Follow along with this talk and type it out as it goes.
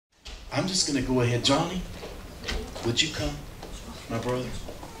I'm just going to go ahead. Johnny, would you come, my brother?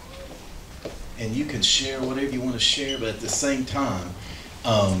 And you can share whatever you want to share, but at the same time,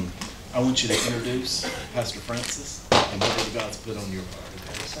 I want you to introduce Pastor Francis and whatever God's put on your heart.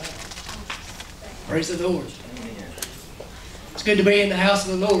 Okay? Praise the Lord. It's good to be in the house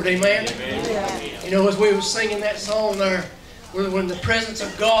of the Lord. Amen. Amen. You know, as we were singing that song there, when the presence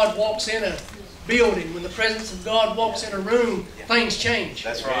of God walks in a building, when the presence of God walks in a room, things change.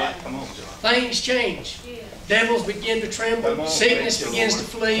 That's right. Come on, John. Things change. Devils begin to tremble. Sickness begins to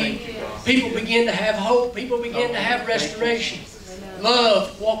flee. People begin to have hope. People begin to have restoration.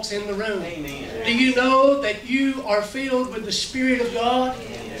 Love walks in the room. Do you know that you are filled with the Spirit of God?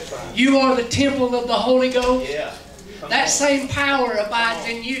 You are the temple of the Holy Ghost. That same power abides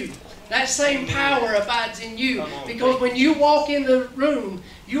in you. That same power abides in you. Because when you walk in the room,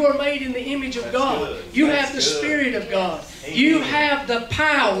 you are made in the image of God. You have the Spirit of God. You have the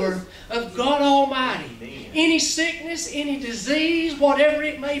power of God Almighty. Any sickness, any disease, whatever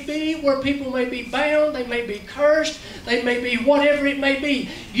it may be, where people may be bound, they may be cursed, they may be whatever it may be,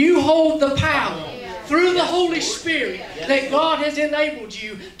 you hold the power through the Holy Spirit that God has enabled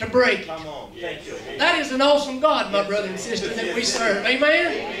you to break it. That is an awesome God, my brother and sister, that we serve.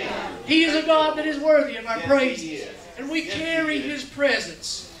 Amen? He is a God that is worthy of our praises. And we carry His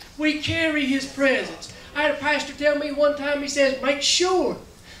presence. We carry His presence. I had a pastor tell me one time, he says, make sure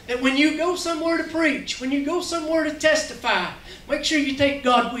that when you go somewhere to preach, when you go somewhere to testify, make sure you take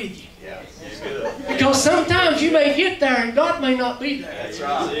God with you. Because sometimes you may get there and God may not be there. That's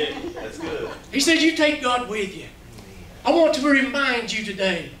right. That's good. He said, you take God with you. I want to remind you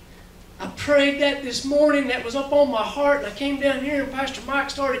today. I prayed that this morning. That was up on my heart. And I came down here and Pastor Mike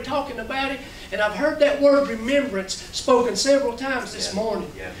started talking about it. And I've heard that word remembrance spoken several times this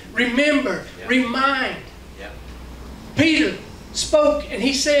morning. Remember, remind. Peter spoke and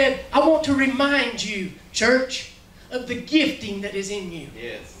he said, I want to remind you, church, of the gifting that is in you.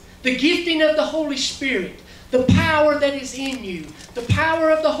 The gifting of the Holy Spirit. The power that is in you. The power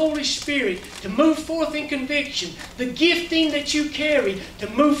of the Holy Spirit to move forth in conviction. The gifting that you carry to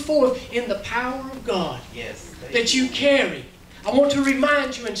move forth in the power of God that you carry. I want to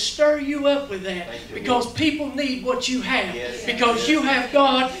remind you and stir you up with that because people need what you have. Because you have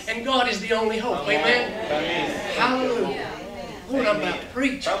God and God is the only hope. Amen? Hallelujah. Lord, I'm about to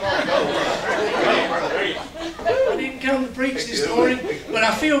preach. I didn't come to preach this morning, but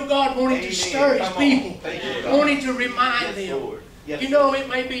I feel God wanting to stir His people, wanting to remind them. You know, it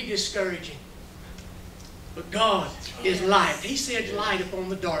may be discouraging, but God is light. He said light upon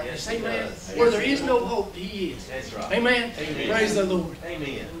the darkness. Amen. Where there is no hope, He is. Amen. Praise the Lord.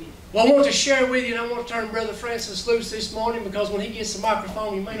 Well, I want to share with you, and I want to turn Brother Francis loose this morning because when he gets the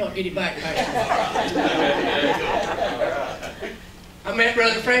microphone, you may not get it back, Pastor. I met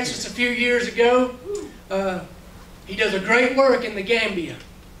Brother Francis a few years ago. He does a great work in the Gambia.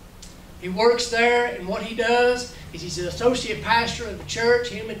 He works there, and what he does is he's an associate pastor of the church.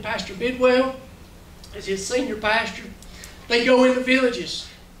 Him and Pastor Bidwell is his senior pastor. They go into villages,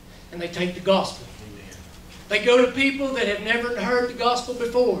 and they take the gospel. They go to people that have never heard the gospel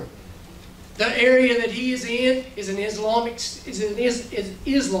before. The area that he is in is Islam.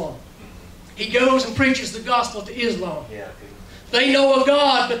 He goes and preaches the gospel to Islam. They know a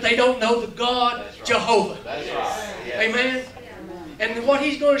God, but they don't know the God Jehovah. Amen? And what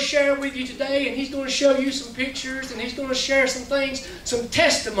he's going to share with you today, and he's going to show you some pictures, and he's going to share some things, some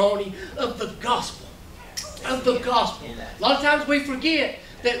testimony of the gospel. Of the gospel. A lot of times we forget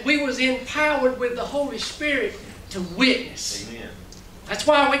that we was empowered with the Holy Spirit to witness. That's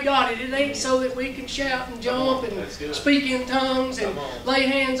why we got it. It ain't so that we can shout and jump and speak in tongues and lay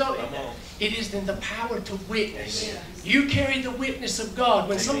hands on it. It is in the power to witness. You carry the witness of God.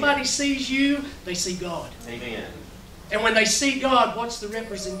 When somebody sees you, they see God. And when they see God, what's the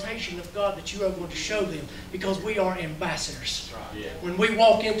representation of God that you are going to show them? Because we are ambassadors. When we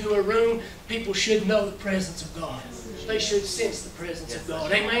walk into a room, people should know the presence of God. They should sense the presence of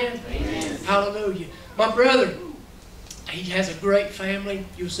God. Amen? Hallelujah. My brother, he has a great family.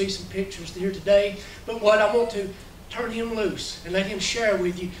 You'll see some pictures here today. But what I want to turn him loose and let him share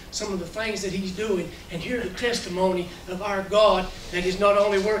with you some of the things that he's doing and hear the testimony of our God that is not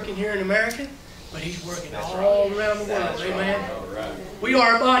only working here in America, but He's working all around the world. Amen? We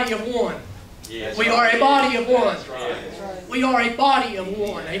are a body of one. We are a body of one. We are a body of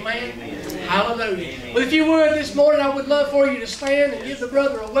one. Amen? Hallelujah. Well, if you would, this morning I would love for you to stand and give the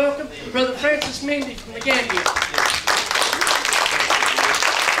brother a welcome. Brother Francis Mendy from the Gambia.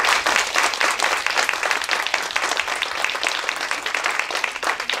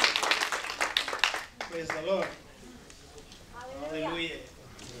 Praise the Lord. Hallelujah.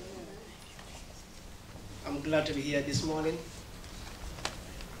 I'm glad to be here this morning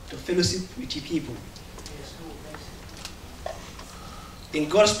to fellowship with you people. In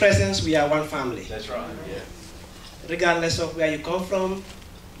God's presence, we are one family. That's right. Yeah. Regardless of where you come from,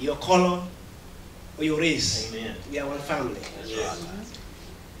 your color, or your race, Amen. we are one family. That's right.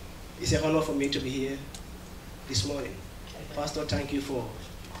 It's an honor for me to be here this morning. Pastor, thank you for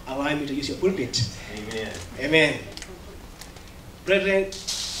allowing me to use your pulpit. Amen. Amen. Brethren,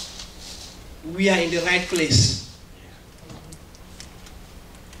 we are in the right place.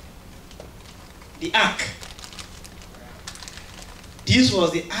 The ark. This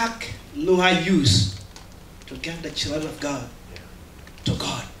was the ark Noah used to get the children of God to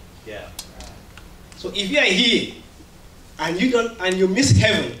God. Yeah. So if you are here and you miss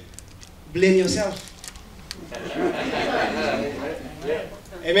heaven, blame yourself.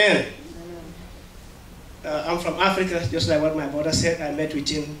 Amen. I'm from Africa, just like what my brother said. I met with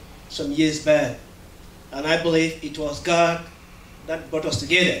him some years back, and I believe it was God that brought us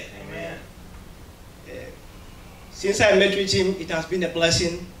together. Amen. Since I met with him, it has been a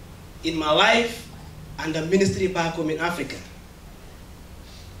blessing in my life and the ministry back home in Africa.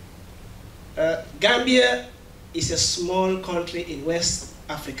 Gambia is a small country in West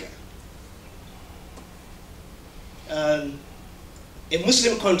Africa. A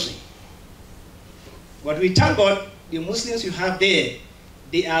Muslim country. But we thank God, the Muslims you have there,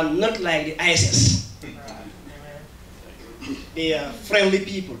 they are not like the ISIS. They are friendly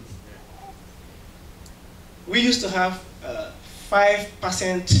people. We used to have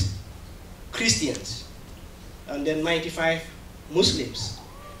 5% Christians and then 95 Muslims.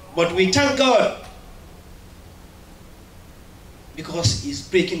 But we thank God because He's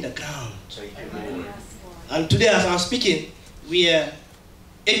breaking the ground. And today as I'm speaking, we are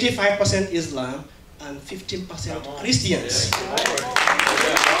 85% Islam and 15% Christians.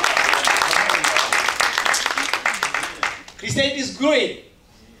 Christianity is growing.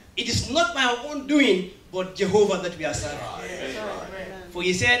 It is not by our own doing, but Jehovah that we are serving. For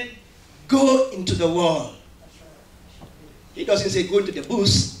He said, go into the world. He doesn't say go into the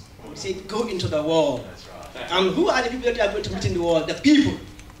bush. He said go into the world. And who are the people that are going to meet in the world? The people,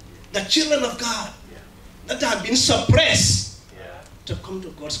 the children of God that have been suppressed to come to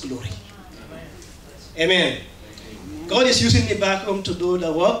God's glory. Amen. God is using me back home to do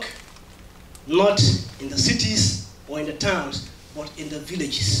the work, not in the cities or in the towns, but in the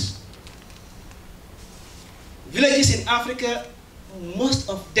villages. Villages in Africa, most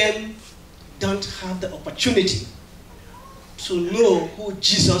of them don't have the opportunity to know who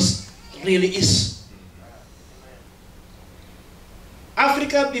Jesus really is.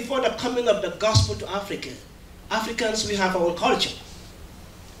 Africa, before the coming of the gospel to Africa, Africans, we have our own culture,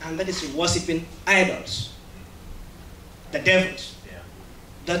 and that is worshiping idols, the devils.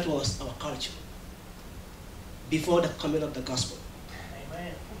 That was our culture before the coming of the gospel.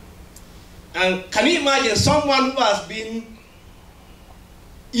 Amen. And can you imagine someone who has been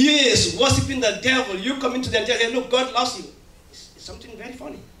years worshiping the devil, you come into them and say, look, God loves you. It's something very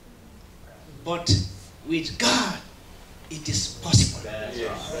funny. But with God, it is possible.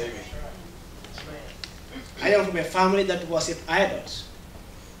 I am from a family that worshipped idols.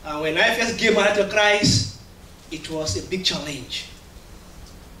 And when I first gave my life to Christ, it was a big challenge.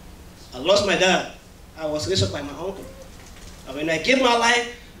 I lost my dad. I was raised up by my uncle. And when I gave my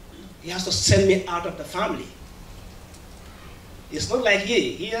life, he has to send me out of the family. It's not like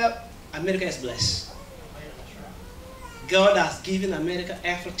here. Here, America is blessed. God has given America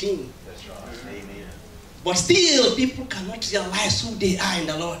everything. That's right. Amen. But still, people cannot realize who they are in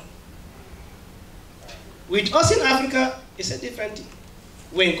the Lord. With us in Africa, it's a different thing.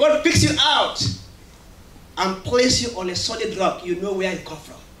 When God picks you out and places you on a solid rock, you know where you come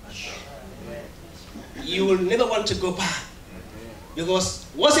from. You will never want to go back. Because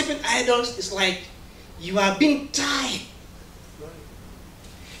worshiping idols is like you are being tied.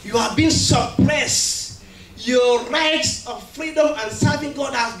 You are being suppressed. Your rights of freedom and serving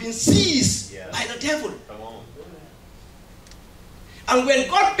God has been seized by the devil. Come on. And when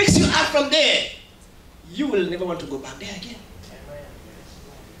God picks you out from there, you will never want to go back there again.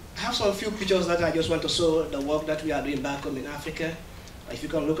 I have some few pictures that I just want to show the work that we are doing back home in Africa. If you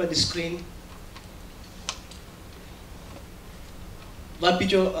can look at the screen. That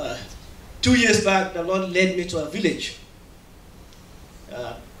picture, 2 years back, the Lord led me to a village.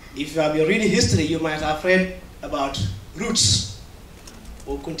 If you have been reading history, you might have read about Roots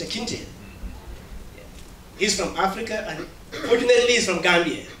or Kunta Kinte. He's from Africa, and fortunately he's from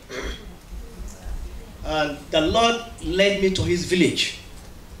Gambia. And the Lord led me to his village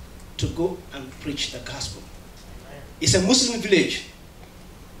to go and preach the gospel. It's a Muslim village.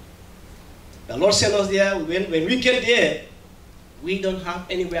 The Lord sent us there. When we get there, we don't have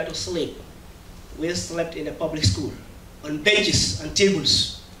anywhere to sleep. We slept in a public school, on benches and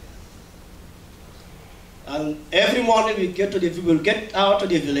tables. And every morning we will get out to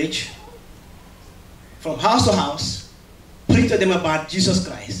the village, from house to house, preach to them about Jesus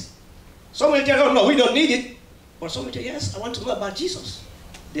Christ. Some will tell, oh no, we don't need it. But some will tell, yes, I want to know about Jesus.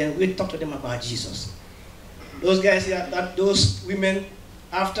 Then we talk to them about Jesus. Those guys here, those women,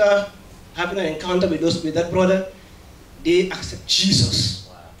 after having an encounter with that brother, they accept Jesus.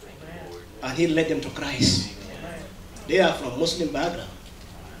 And he led them to Christ. They are from Muslim background.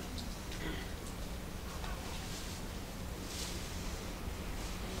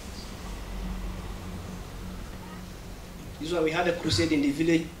 This is why we had a crusade in the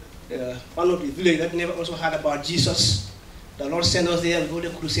village, one of the village that never also heard about Jesus. The Lord sent us there and go to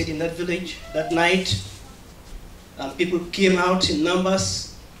a crusade in that village that night. And people came out in numbers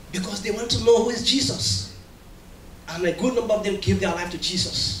because they want to know who is Jesus. And a good number of them gave their life to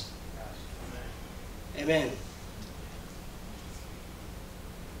Jesus. Amen.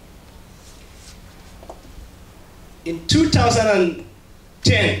 In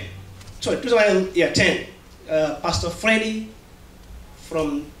 2010, Pastor Freddy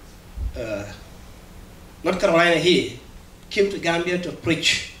from North Carolina here came to Gambia to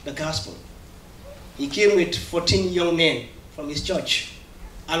preach the gospel. He came with 14 young men from his church.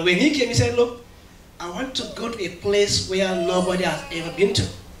 And when he came, he said, look, I want to go to a place where nobody has ever been to.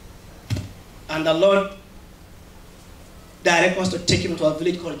 And the Lord directed us to take him to a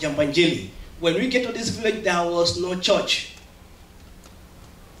village called Jambanjeli. When we get to this village, there was no church.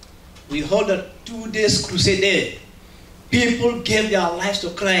 We held a 2-day crusade there. People gave their lives to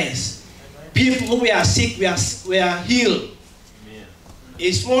Christ. People who were sick were healed.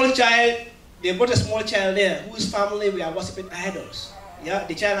 A small child, they brought a small child there whose family were worshiping idols. Yeah,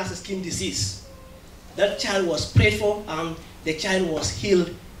 the child has a skin disease. That child was prayed for and the child was healed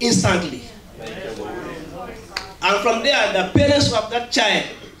instantly. And from there, the parents of that child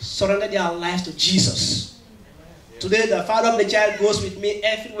surrendered their lives to Jesus. Today, the father of the child goes with me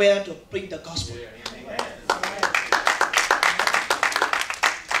everywhere to preach the gospel.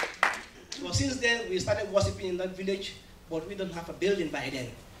 So since then, we started worshiping in that village, but we don't have a building by then.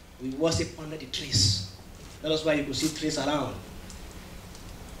 We worship under the trees. That is why you could see trees around.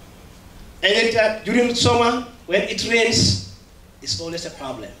 And during summer, when it rains, it's always a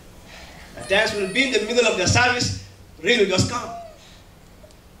problem. At times we'll be in the middle of the service, rain will just come.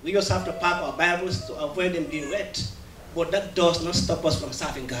 We just have to pack our Bibles to avoid them being wet. But that does not stop us from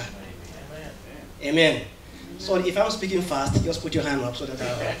serving God. Amen. Amen. So if I'm speaking fast, just put your hand up so that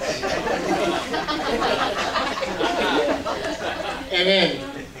Amen.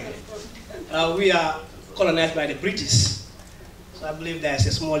 We are colonized by the British. So I believe there's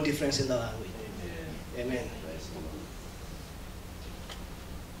a small difference in the language. Amen.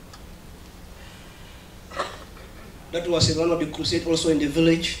 That was one of the crusades also in the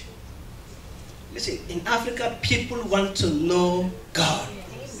village. Listen, in Africa, people want to know God.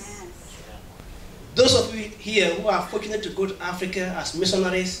 Those of you here who are fortunate to go to Africa as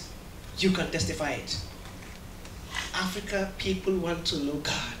missionaries, you can testify it. Africa, people want to know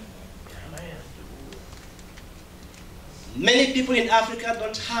God. Many people in Africa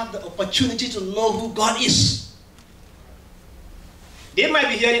don't have the opportunity to know who God is. They might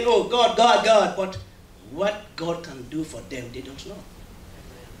be hearing, oh, God, God, God, but what God can do for them, they don't know.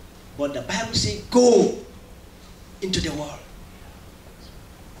 But the Bible says, go into the world.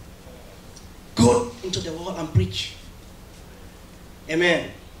 Go into the world and preach.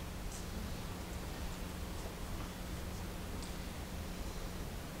 Amen.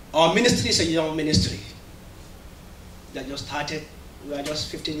 Our ministry is a young ministry that just started. We are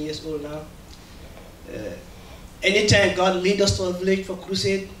just 15 years old now. Anytime God leads us to a village for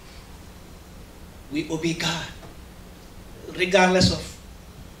crusade, we obey God. Regardless of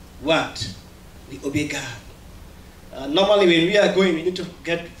what, we obey God. Normally when we are going, we need to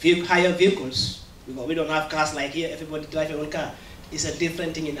get higher vehicles. Because we don't have cars like here, everybody drives their own car. It's a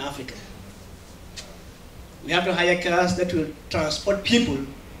different thing in Africa. We have to hire cars that will transport people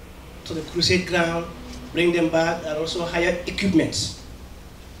to the crusade ground, bring them back, and also hire equipments,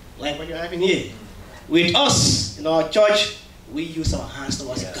 like what you're having here. With us, in our church, we use our hands to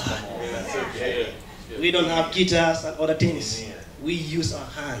worship God. We don't have guitars and other things. We use our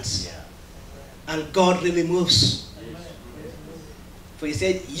hands. And God really moves. For he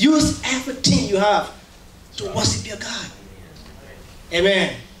said, use everything you have to worship your God.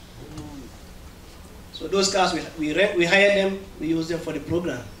 Amen. So those cars, we hire them, we use them for the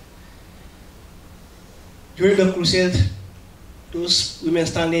program. During the crusade, those women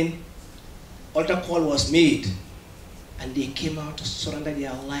standing, altar call was made, and they came out to surrender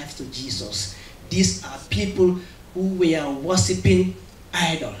their lives to Jesus. These are people who were worshiping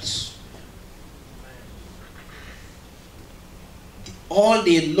idols. All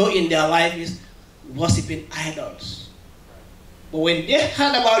they know in their life is worshiping idols. But when they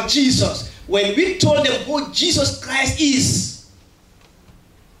heard about Jesus, when we told them who Jesus Christ is,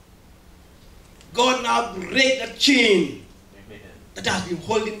 God now break the chain that has been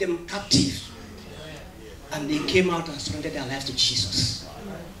holding them captive. And they came out and surrendered their lives to Jesus.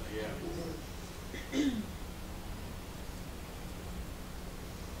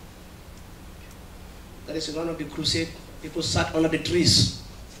 That is one of the crusade. People sat under the trees.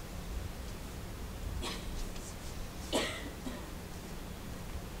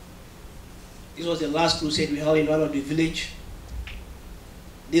 This was the last crusade we held in one of the village.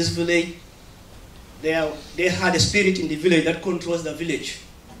 This village, they had a spirit in the village that controls the village.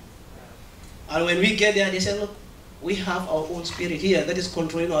 And when we get there, they said, look, we have our own spirit here that is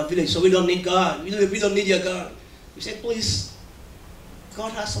controlling our village, so we don't need God. We don't need your God. We said, please,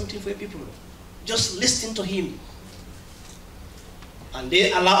 God has something for your people. Just listen to him. And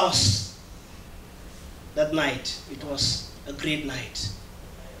they allow us that night. It was a great night.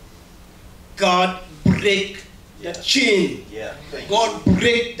 God break that chain. God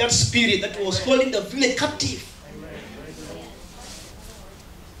break that spirit that was holding the village captive.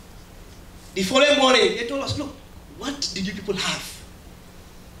 The following morning, they told us, look, what did you people have?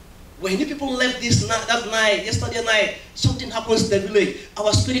 When you people left that night, yesterday night, something happens in the village.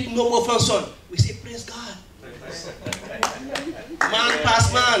 Our spirit no more function. We say, praise God. Man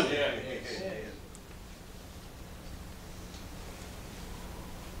past man.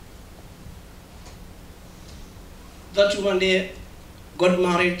 That woman there got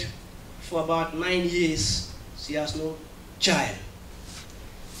married for about 9 years. She has no child.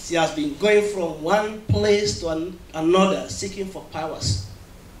 She has been going from one place to another, seeking for powers,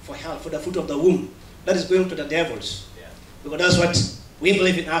 for help, for the fruit of the womb. That is going to the devils. Because that's what we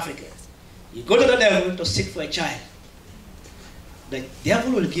believe in Africa. You go to the devil to seek for a child. The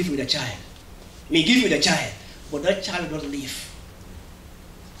devil will give you the child. May give you the child, but that child will not live.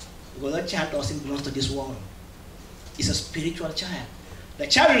 Because that child doesn't belong to this world. It's a spiritual child. The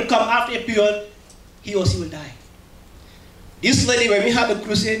child will come after a period, he or she will die. This lady, when we had the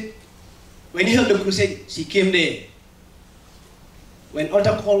crusade, when he held the crusade, she came there. When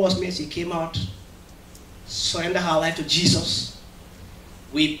altar call was made, she came out, surrendered her life to Jesus.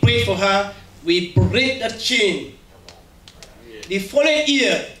 We prayed for her. We break that chain. The following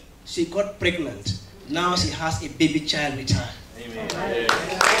year, she got pregnant. Now she has a baby child with her. Amen.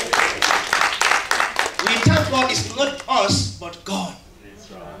 We thank God it's not us, but God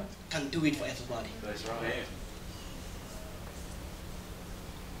can do it for everybody. That's right.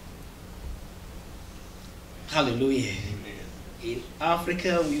 Hallelujah. In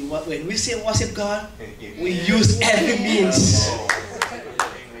Africa, when we say worship God, we use every means.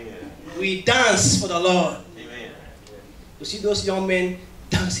 We dance for the Lord. You see those young men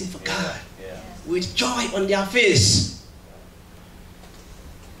dancing for God with joy on their face.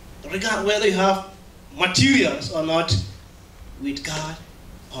 Regardless whether you have materials or not, with God,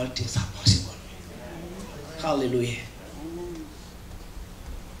 all things are possible. Hallelujah.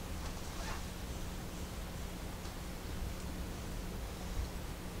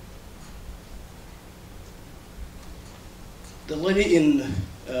 The lady in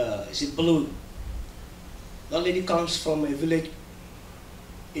blue, the lady comes from a village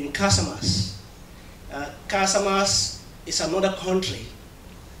in Casamas. Casamas is another country.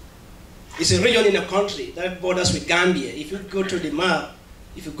 It's a region in a country that borders with Gambia. If you go to the map,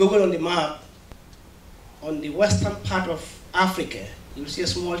 if you Google on the map, on the western part of Africa, you'll see a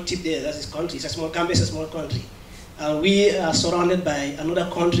small tip there. That's this country. It's a small, Gambia is a small country. And we are surrounded by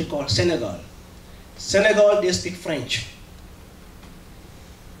another country called Senegal. Senegal, they speak French.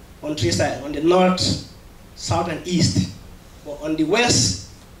 On three sides, on the north, south, and east. But on the west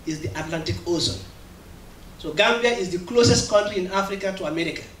is the Atlantic Ocean. So Gambia is the closest country in Africa to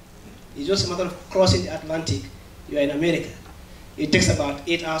America. It's just a matter of crossing the Atlantic. You are in America. It takes about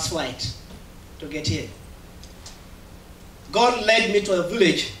 8 hours flight to get here. God led me to a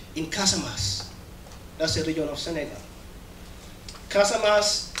village in Casamas. That's a region of Senegal.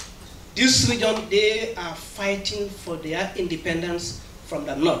 Casamas, this region, they are fighting for their independence from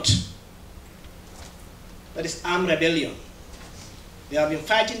the north. That is armed rebellion. They have been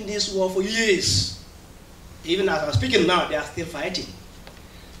fighting this war for years. Even as I'm speaking now, they are still fighting.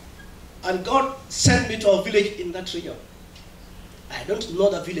 And God sent me to a village in that region. I don't know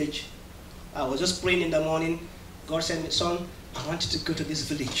the village. I was just praying in the morning. God sent me, son, I want you to go to this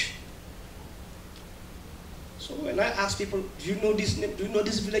village. So when I ask people, do you know this name? Do you know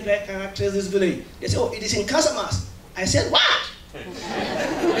this village? Where can I trace this village? They say, oh, it is in Casamas. I said, what?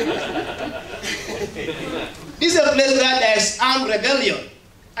 This is a place where there is armed rebellion.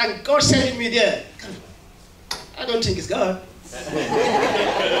 And God sent me there. I don't think it's God.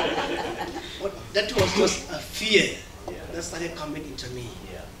 But that was just a fear that started coming into me.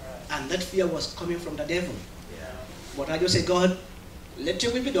 And that fear was coming from the devil. But I just said, God, let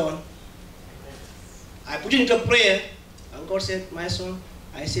your will be done. I put it into prayer. And God said, my son,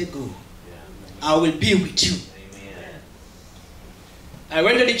 I said, go. I will be with you. I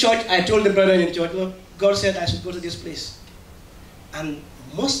went to the church. I told the brother in the church, look, God said I should go to this place. And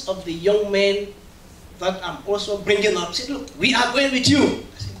most of the young men that I'm also bringing up said, look, we are going with you.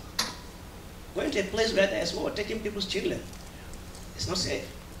 I said, going to a place where there is war, taking people's children. It's not safe.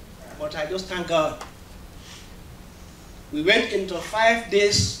 But I just thank God. We went into 5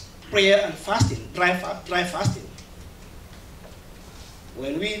 days prayer and fasting, dry fasting.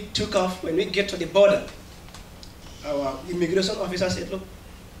 When we took off, when we get to the border, our immigration officer said, look,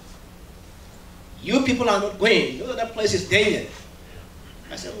 you people are not going. You know that place is dangerous.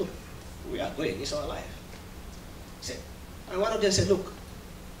 I said, look, we are going. It's our life. He said, and one of them said, look,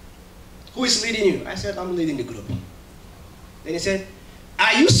 who is leading you? I said, I'm leading the group. Then he said,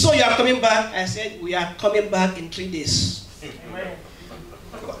 are you sure you are coming back? I said, we are coming back in 3 days.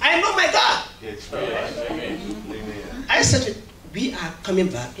 I know my God. I said, we are coming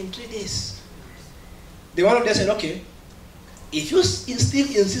back in 3 days. The one of them said, okay, if you still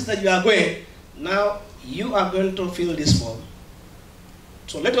insist that you are going, now you are going to fill this form.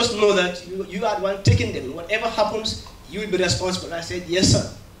 So let us know that you are the one taking them. Whatever happens, you will be responsible. I said, yes,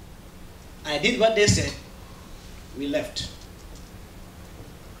 sir. I did what they said. We left.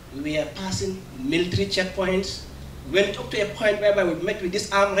 We were passing military checkpoints. We went up to a point whereby we met with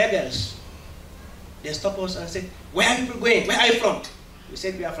these armed rebels. They stopped us and said, where are people going? Where are you from? We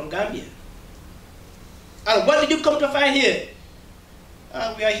said, we are from Gambia. And what did you come to find here?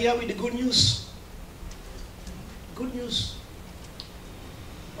 We are here with the good news. Good news.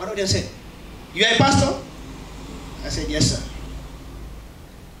 One of them said, you are a pastor? I said, yes, sir.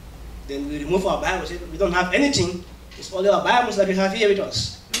 Then we remove our Bibles. We don't have anything. It's only our Bibles that we have here with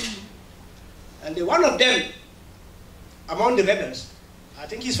us. And one of them, among the rebels, I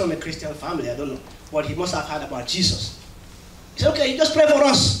think he's from a Christian family, I don't know, but he must have heard about Jesus. He said, okay, you just pray for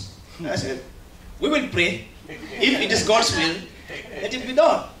us. I said, we will pray. If it is God's will, let it be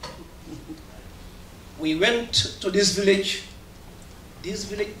done. We went to this village. This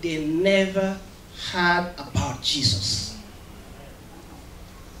village, they never heard about Jesus.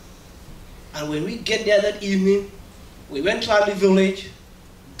 And when we get there that evening, we went to the village,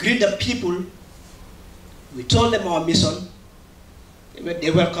 greet the people. We told them our mission. They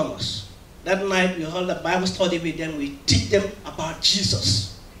welcome us. That night, we held a Bible study with them. We teach them about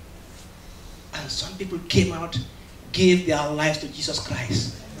Jesus. And some people came out, gave their lives to Jesus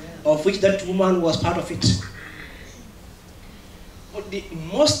Christ, of which that woman was part of it. But the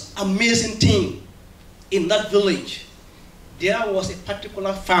most amazing thing in that village, there was a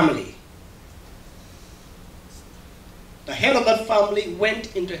particular family. The head of that family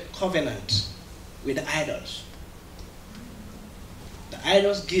went into a covenant with the idols. The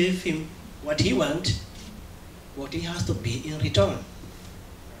idols gave him what he wants, what he has to pay in return.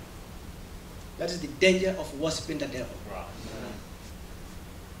 That is the danger of worshiping the devil.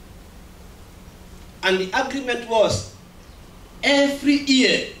 And the agreement was, every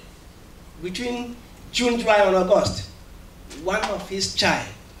year, between June, July, and August, one of his child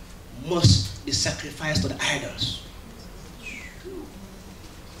must be sacrificed to the idols.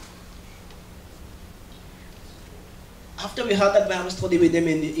 After we had that Bible study with them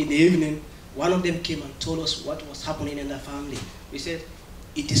in the evening, one of them came and told us what was happening in the family. We said,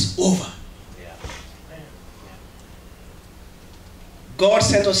 it is over. God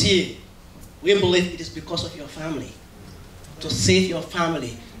sent us here. We believe it is because of your family, to save your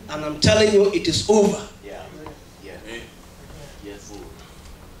family. And I'm telling you, it is over.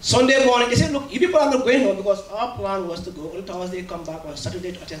 Sunday morning, they said, look, you people are not going home, because our plan was to go on Thursday, come back on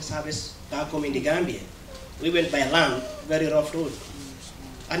Saturday to attend service back home in the Gambia. We went by land, very rough road.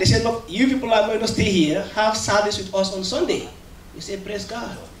 And they said, look, you people are going to stay here, have service with us on Sunday. We said, praise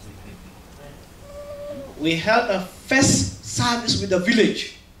God. We held a first service with the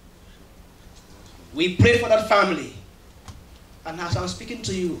village. We prayed for that family. And as I'm speaking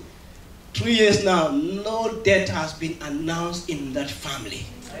to you, 3 years now, no death has been announced in that family.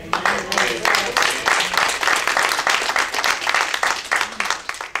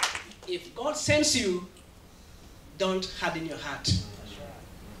 If God sends you, don't harden your heart.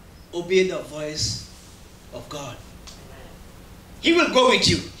 Obey the voice of God. He will go with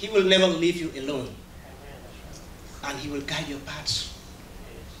you. He will never leave you alone. And He will guide your paths.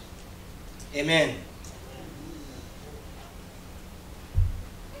 Amen.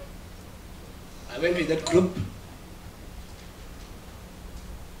 I went with that group.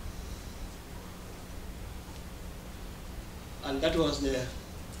 And that was the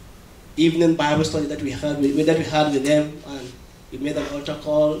evening Bible study that we had with them. And we made an altar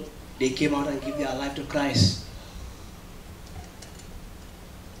call. They came out and gave their life to Christ.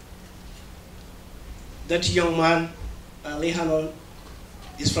 That young man, Lehanon,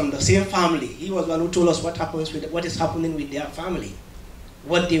 is from the same family. He was the one who told us what is happening with their family,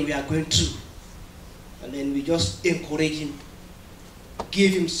 what they were going through. And then we just encouraged him,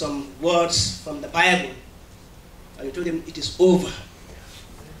 gave him some words from the Bible, and we told him it is over.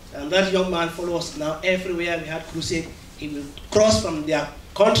 And that young man follows us now everywhere we had crusade. He will cross from their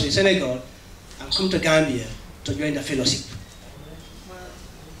country, Senegal, and come to Gambia to join the fellowship.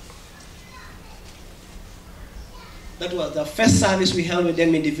 That was the first service we held with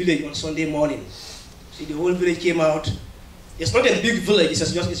them in the village on Sunday morning. See, the whole village came out. It's not a big village,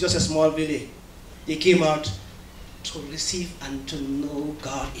 it's just a small village. They came out to receive and to know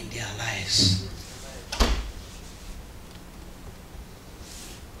God in their lives.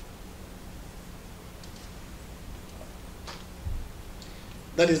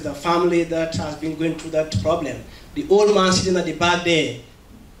 That is the family that has been going through that problem. The old man sitting at the back there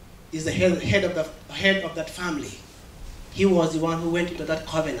is the head of that family. He was the one who went into that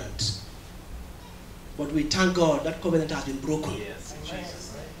covenant. But we thank God that covenant has been broken. Yes, in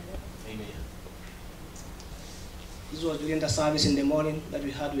Jesus' name. Amen. This was during the service in the morning that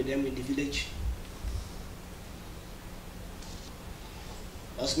we had with them in the village.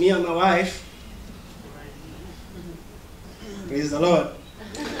 It was me and my wife. Praise the Lord.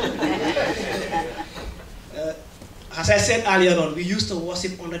 As I said earlier on, we used to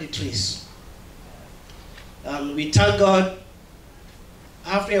worship under the trees. And we thank God,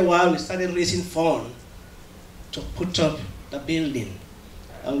 after a while we started raising funds to put up the building.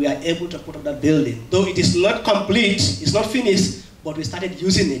 And we are able to put up that building. Though it is not complete, it's not finished, but we started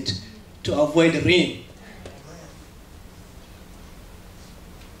using it to avoid the rain.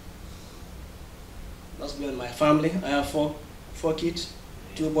 That's me and my family. I have four kids,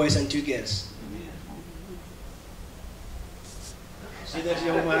 2 boys and 2 girls. See that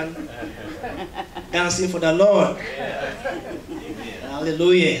young man dancing for the Lord.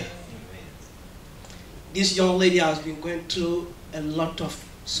 Hallelujah. This young lady has been going through a lot of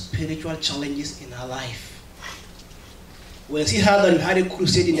spiritual challenges in her life. When she heard that we had a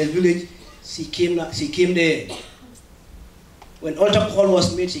crusade in the village, she came there. When altar call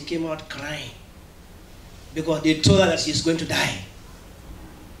was made, she came out crying because they told her that she's going to die.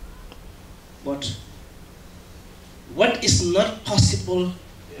 But what is not possible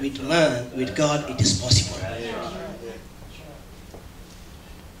with man, with God, it is possible.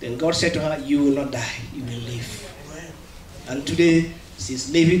 Then God said to her, you will not die, you will live. And today, she's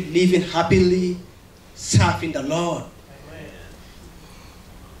living happily, serving the Lord.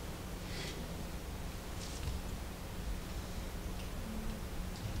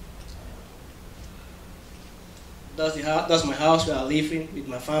 That's my house where I live in with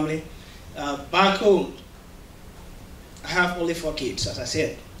my family. Back home, I have only 4 kids, as I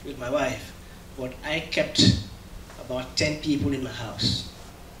said, with my wife. But I kept about 10 people in my house.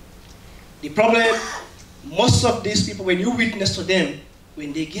 The problem, most of these people, when you witness to them,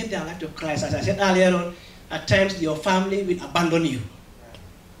 when they give their life to Christ, as I said earlier on, at times your family will abandon you.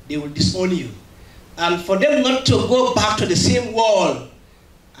 They will disown you. And for them not to go back to the same world,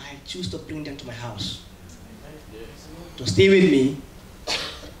 I choose to bring them to my house. To stay with me,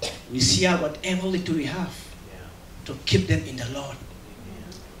 we share whatever little we have to keep them in the Lord.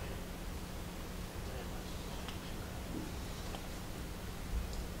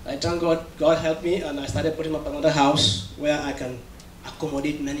 I thank God, God helped me, and I started putting up another house where I can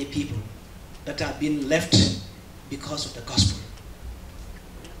accommodate many people that have been left because of the gospel.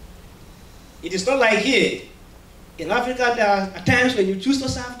 It is not like here. In Africa, there are times when you choose to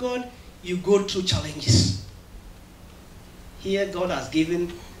serve God, you go through challenges. Here, God has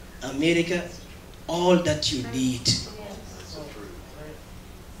given America all that you need.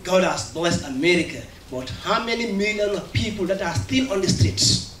 God has blessed America, but how many millions of people that are still on the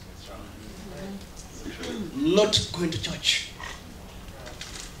streets, not going to church?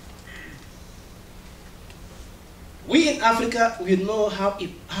 We in Africa, we know how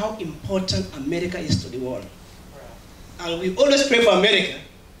important America is to the world. And we always pray for America.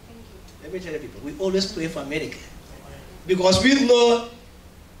 Let me tell you people, we always pray for America. Because we know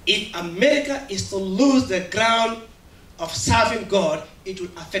If America is to lose the ground of serving God, it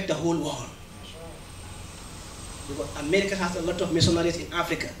will affect the whole world. Because America has a lot of missionaries in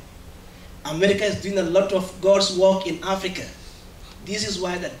Africa. America is doing a lot of God's work in Africa. This is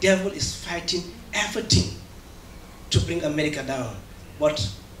why the devil is fighting everything to bring America down.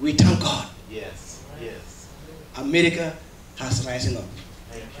 But we thank God. Yes. Yes. America has risen up.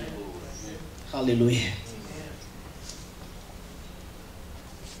 Thank you, Lord. Hallelujah.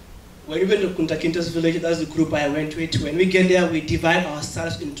 When we went to Kunta Kinta's village, that's the group I went with. When we get there, we divide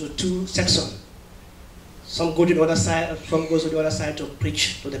ourselves into two sections. Some go to the other side, some goes to the other side to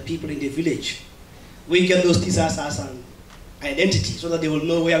preach to the people in the village. We get those teachers as an identity so that they will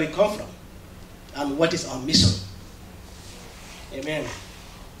know where we come from and what is our mission. Amen.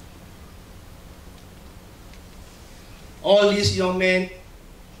 All these young men,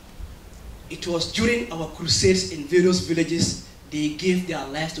 it was during our crusades in various villages, they gave their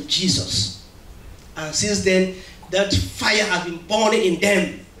lives to Jesus. And since then, that fire has been burning in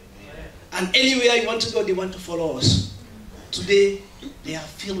them. And anywhere you want to go, they want to follow us. Today, they are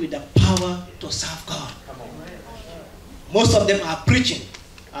filled with the power to serve God. Most of them are preaching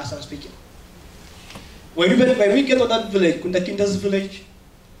as I'm speaking. When we get to that village, Kunta Kinta's village,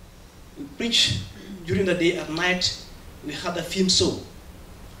 we preach during the day. At night, we had a film show.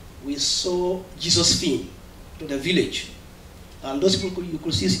 We saw Jesus' film to the village. And those people you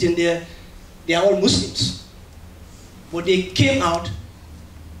could see sitting there, they are all Muslims. But they came out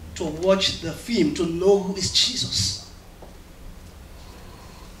to watch the film, to know who is Jesus.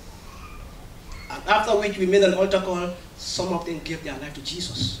 And after which we made an altar call, some of them gave their life to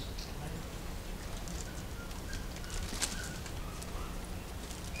Jesus.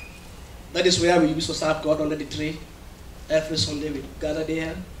 That is where we used to serve God under the tree. Every Sunday we gather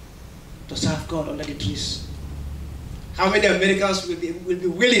there to serve God under the trees. How many Americans will be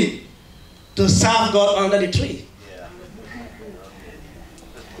willing to serve God under the tree? Yeah.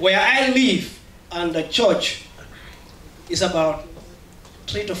 Where I live and the church is about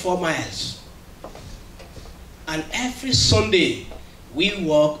 3 to 4 miles. And every Sunday we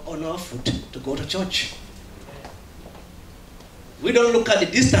walk on our foot to go to church. We don't look at the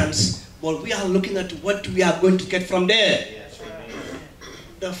distance, but we are looking at what we are going to get from there. Yes,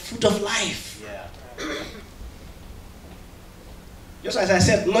 the fruit of life. Yeah. Just as I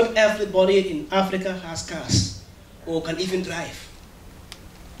said, not everybody in Africa has cars or can even drive.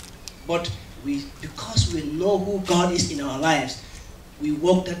 But because we know who God is in our lives, we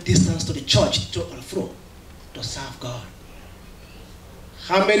walk that distance to the church, to and fro, to serve God.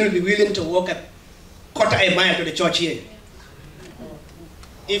 How many will be willing to walk a quarter a mile to the church here?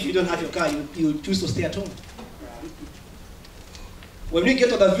 If you don't have your car, you choose to stay at home. When we get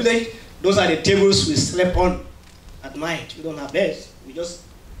to the village, those are the tables we sleep on at night. We don't have beds. We just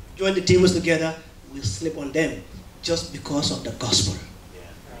join the tables together. We sleep on them just because of the gospel.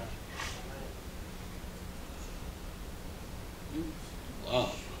 Wow.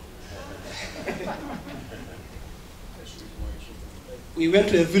 We went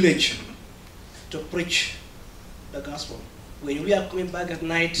to a village to preach the gospel. When we are coming back at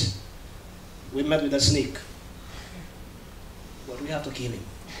night, we met with a snake. But we have to kill him.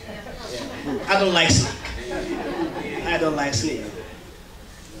 Yeah. I don't like snake. I don't like snake.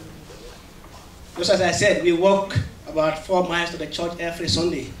 Just as I said, we walk about 4 miles to the church every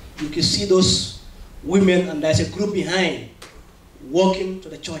Sunday. You can see those women, and there's a group behind walking to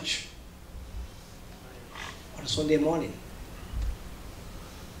the church on Sunday morning.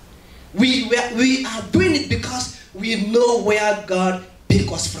 We are doing it because we know where God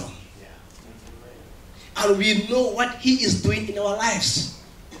picked us from. And we know what He is doing in our lives.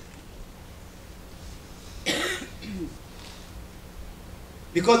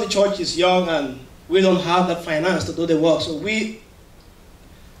 Because the church is young and we don't have the finance to do the work, so the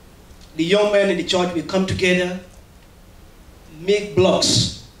young men in the church, we come together, make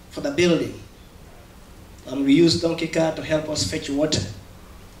blocks for the building. And we use donkey cart to help us fetch water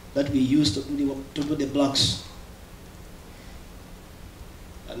that we use to do the blocks.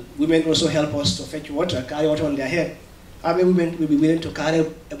 And women also help us to fetch water, carry water on their head. How many women will be willing to carry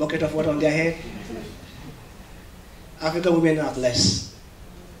a bucket of water on their head? African women are blessed.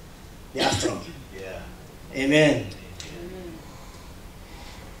 They are strong. Yeah. Amen.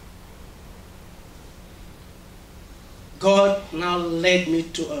 God now led me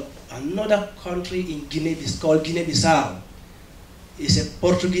to another country in Guinea. It's called Guinea-Bissau. It's a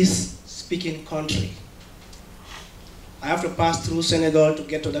Portuguese-speaking country. I have to pass through Senegal to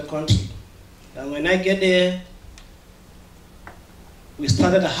get to the country. And when I get there, we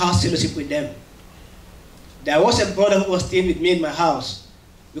started a house fellowship with them. There was a brother who was staying with me in my house.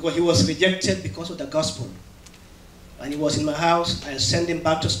 because he was rejected because of the gospel. And he was in my house. I sent him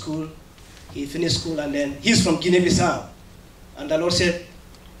back to school. He finished school, and then he's from Guinea-Bissau. And the Lord said,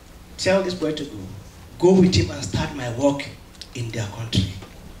 tell this boy to go. Go with him and start my work in their country.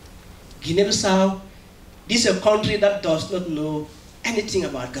 Guinea-Bissau, this is a country that does not know anything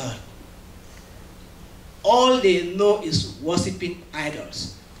about God. All they know is worshiping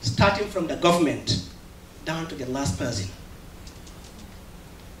idols, starting from the government down to the last person.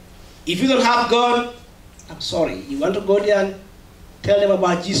 If you don't have God, I'm sorry, you want to go there and tell them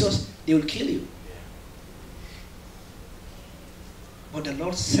about Jesus, they will kill you. But the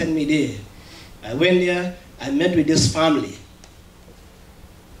Lord sent me there. I went there, I met with this family,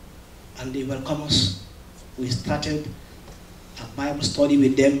 and they welcomed us. We started a Bible study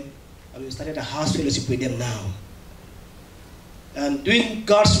with them, and we started a house fellowship with them now. And doing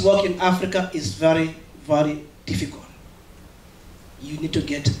God's work in Africa is very, very difficult. You need to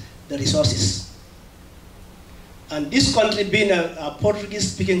get the resources. And this country being a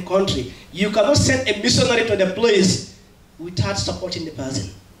Portuguese-speaking country, you cannot send a missionary to the place without supporting the person.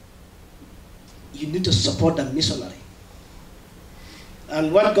 You need to support the missionary.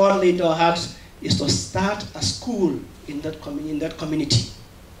 And what God laid to our hearts is to start a school in that community,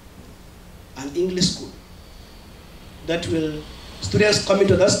 an English school, that will, students coming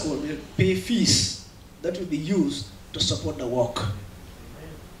to that school will pay fees that will be used to support the work.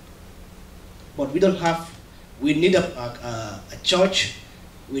 But we don't have, we need a church,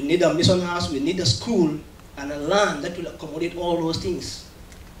 we need a mission house, we need a school, and a land that will accommodate all those things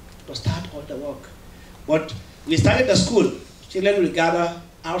to start all the work. But we started the school. Children will gather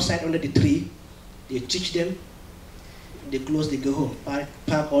outside under the tree. They teach them. They close, they go home,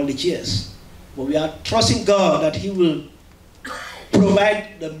 park all the chairs. But we are trusting God that He will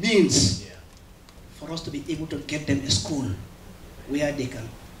provide the means for us to be able to get them a school where they can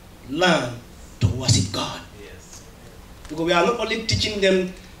learn to worship God. Yes. Because we are not only teaching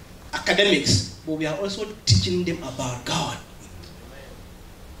them academics, but we are also teaching them about God.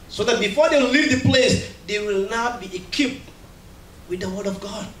 So that before they leave the place, they will now be equipped with the Word of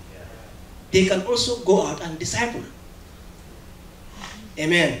God. They can also go out and disciple.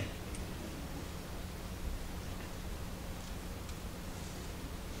 Amen.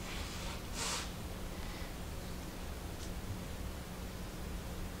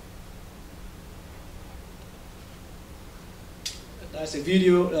 That's a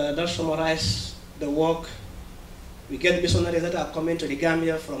video that summarizes the work. We get missionaries that are coming to the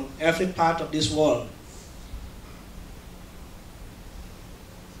Gambia from every part of this world.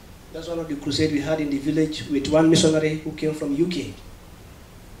 That's one of the crusades we had in the village with one missionary who came from UK.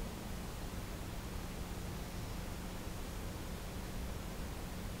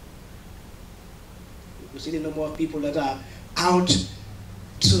 We see the number of people that are out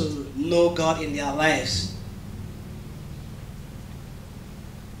to know God in their lives.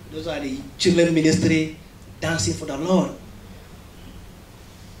 Those are the children ministry, dancing for the Lord.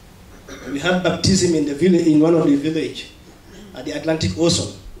 We had baptism in the village, in one of the village at the Atlantic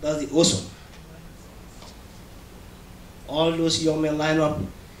Ocean. That's the ocean. All those young men line up,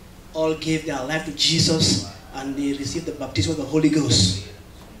 all gave their life to Jesus, and they received the baptism of the Holy Ghost.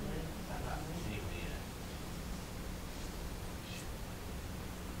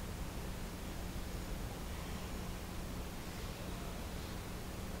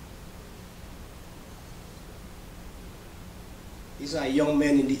 These are young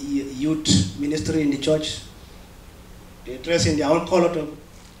men in the youth ministry in the church. They dress in their own color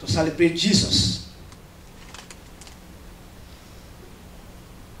to celebrate Jesus.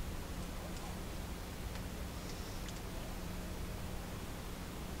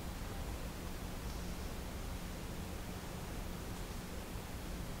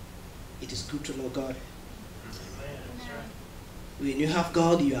 It is good to know God. When you have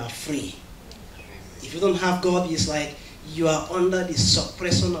God, you are free. If you don't have God, it's like you are under the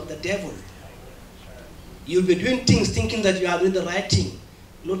suppression of the devil. You'll be doing things thinking that you are doing the right thing,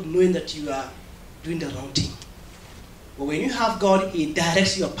 not knowing that you are doing the wrong thing. But when you have God, He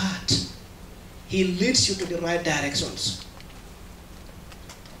directs your path. He leads you to the right directions.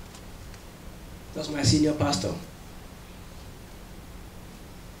 That's my senior pastor.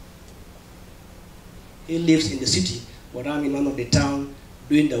 He lives in the city, but I'm in one of the town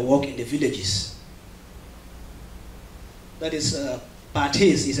doing the work in the villages. That is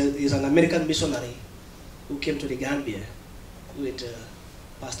Patis. He's an American missionary who came to the Gambia with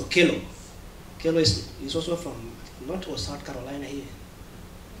Pastor Kelo. Kelo is also from North or South Carolina here.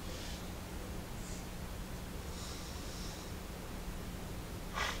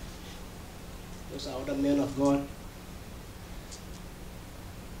 Those are other men of God.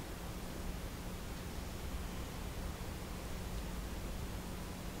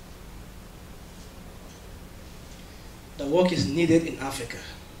 the work is needed in Africa.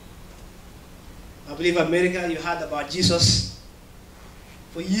 I believe America, you heard about Jesus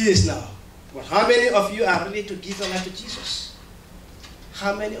for years now. But how many of you are ready to give your life to Jesus?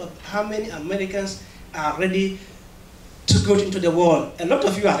 How many Americans are ready to go into the world? A lot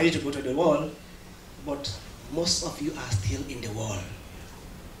of you are ready to go to the world, but most of you are still in the world,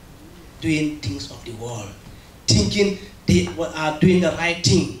 doing things of the world, thinking they are doing the right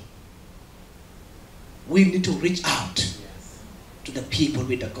thing. We need to reach out to the people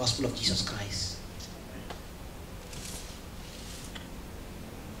with the gospel of Jesus Christ.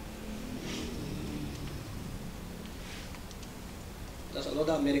 There's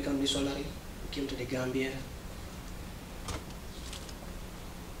another American missionary who came to the Gambia.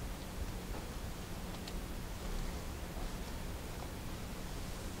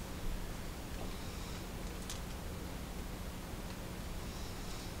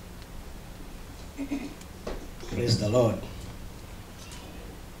 Praise the Lord.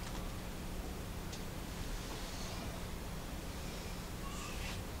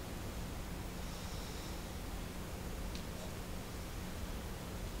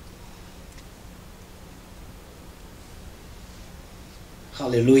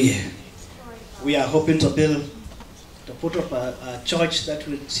 Hallelujah. We are hoping to put up a church that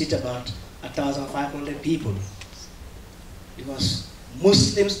will seat about 1,500 people, because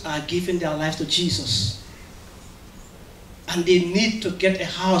Muslims are giving their lives to Jesus, and they need to get a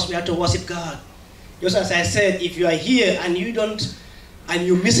house where to worship God. Just as I said, if you are here and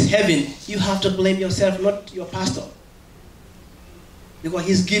you miss heaven, you have to blame yourself, not your pastor, because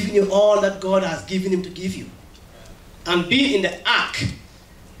he's giving you all that God has given him to give you. And being in the ark,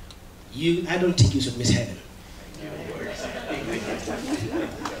 I don't think you should miss heaven.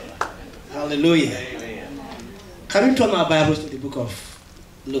 Hallelujah. Amen. Can we turn our Bibles to the book of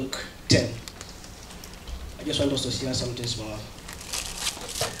Luke 10? I just want us to share something small.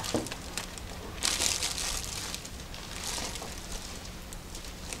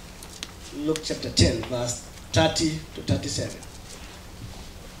 Luke chapter 10, verse 30 to 37.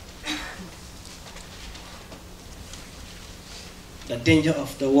 The danger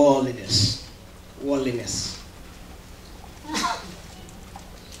of the worldliness.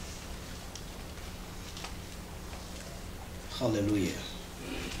 Hallelujah.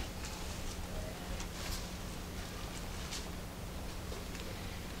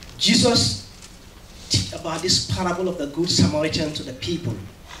 Jesus teach about this parable of the Good Samaritan to the people,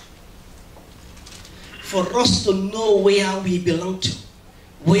 for us to know where we belong to,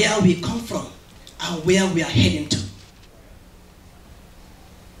 where we come from, and where we are heading to.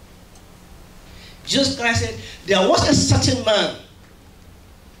 Jesus Christ said, there was a certain man.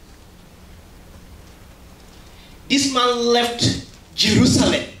 This man left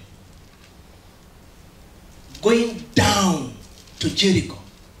Jerusalem, going down to Jericho.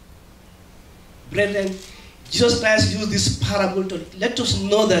 Brethren, Jesus Christ used this parable to let us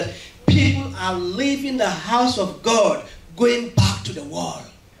know that people are leaving the house of God, going back to the world.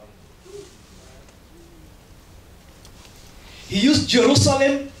 He used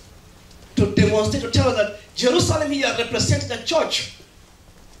Jerusalem to demonstrate, to tell us that Jerusalem here represents the church.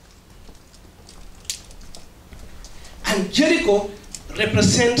 And Jericho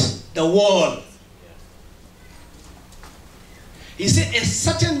represents the world. He said a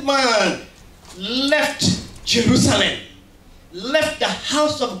certain man left Jerusalem, left the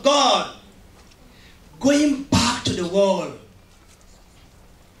house of God, going back to the world,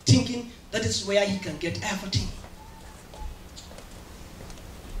 thinking that is where he can get everything.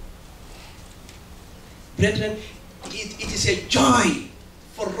 Brethren, it is a joy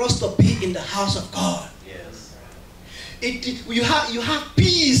for us to be in the house of God. Yes. You have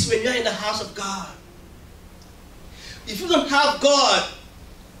peace when you're in the house of God. If you don't have God,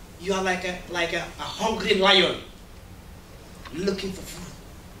 you are like a hungry lion looking for food.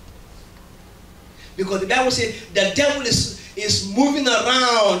 Because the Bible says the devil is moving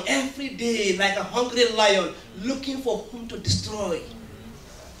around every day like a hungry lion looking for whom to destroy.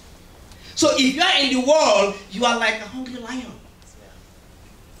 So if you are in the world, you are like a hungry lion.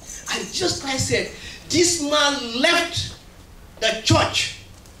 And just like I said, this man left the church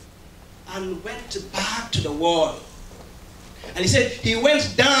and went back to the world. And he said he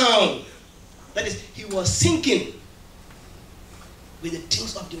went down. That is, he was sinking with the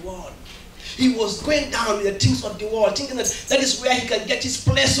things of the world. He was going down with the things of the world, thinking that that is where he can get his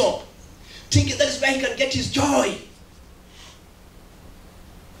pleasure, thinking that is where he can get his joy.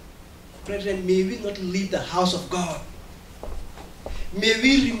 Brethren, may we not leave the house of God. May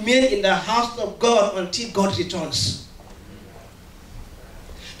we remain in the house of God until God returns.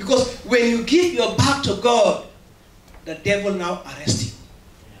 Because when you give your back to God, the devil now arrests you.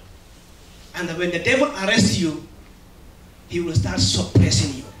 And when the devil arrests you, he will start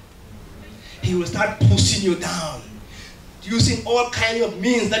suppressing you. He will start pushing you down, using all kinds of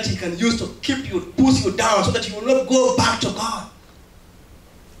means that he can use to keep you, push you down, so that you will not go back to God.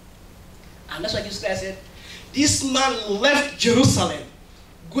 And that's why Jesus Christ said, this man left Jerusalem,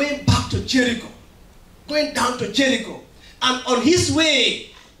 going back to Jericho, going down to Jericho. And on his way,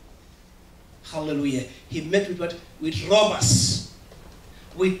 hallelujah, he met with what? With robbers,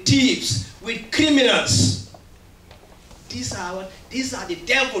 with thieves, with criminals. These are what? These are the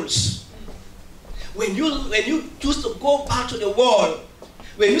devils. When you choose to go back to the world,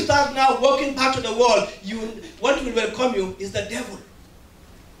 when you start now walking back to the world, what will welcome you is the devil.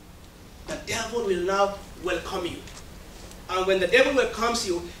 The devil will now welcome you. And when the devil welcomes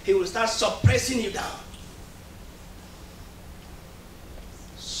you, he will start suppressing you down,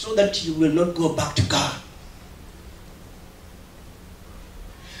 so that you will not go back to God.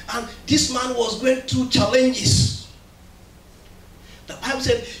 And this man was going through challenges. The Bible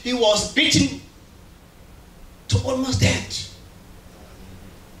said he was beaten to almost death.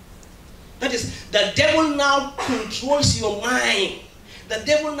 That is, the devil now controls your mind. The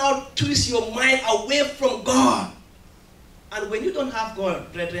devil now twists your mind away from God. And when you don't have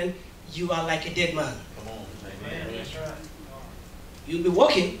God, brethren, you are like a dead man. Come on. Amen. That's right. You'll be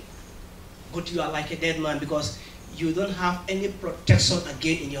walking, but you are like a dead man because you don't have any protection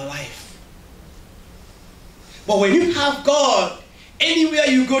again in your life. But when you have God, anywhere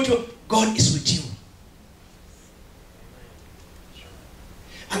you go to, God is with you.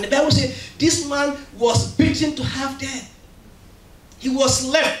 And the Bible said this man was beaten to half death. He was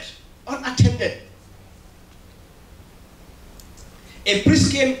left unattended. A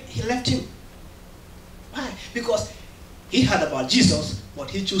priest came, he left him. Why? Because he heard about Jesus, but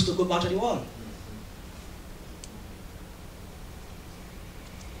he chose to go back to the world.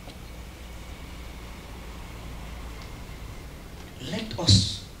 Let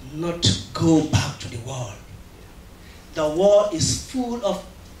us not go back to the world. The world is full of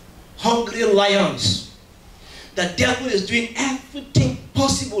hungry lions. The devil is doing everything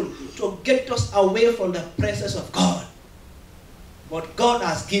possible to get us away from the presence of God. But God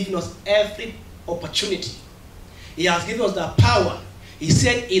has given us every opportunity. He has given us the power. He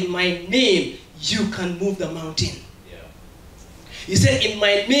said, in my name, you can move the mountain. Yeah. He said, in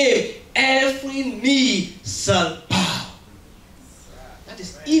my name, every knee shall bow. That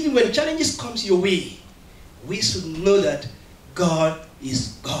is, even when challenges come your way, we should know that God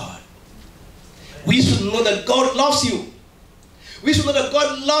is God. We should know that God loves you. We should know that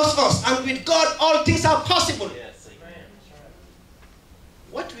God loves us. And with God, all things are possible. Yes, amen.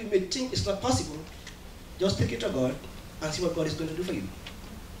 What we may think is not possible, just take it to God and see what God is going to do for you.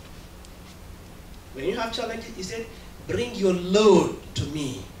 When you have challenges, he said, bring your load to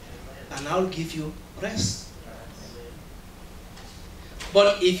me and I'll give you rest.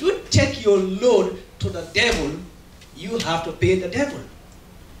 But if you take your load to the devil, you have to pay the devil.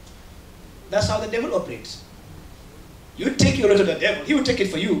 That's how the devil operates. You take your load to the devil, he will take it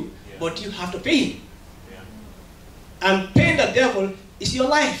for you, yeah. But you have to pay him. Yeah. And paying the devil is your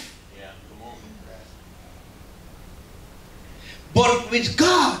life. Yeah. Come on. But with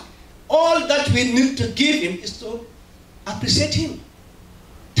God, all that we need to give him is to appreciate him.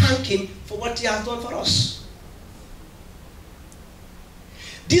 Thank him for what he has done for us.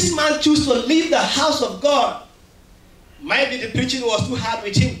 This man chose to leave the house of God. Maybe the preaching was too hard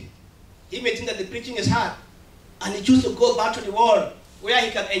with him. He may think that the preaching is hard. And he chose to go back to the world where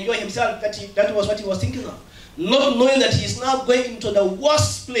he can enjoy himself. That was what he was thinking of. Not knowing that he is now going into the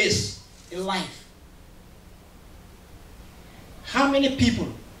worst place in life. How many people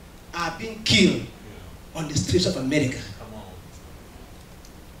are being killed on the streets of America?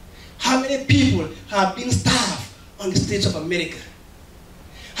 How many people have been starved on the streets of America?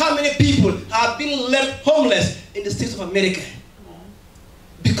 How many people have been left homeless in the streets of America?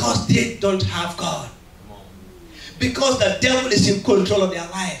 Because they don't have God. Because the devil is in control of their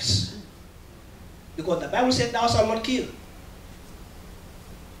lives. Because the Bible said, thou shalt not kill.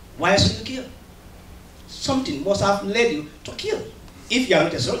 Why should you kill? Something must have led you to kill. If you are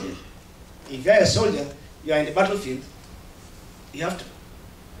not a soldier. If you are a soldier, you are in the battlefield, you have to.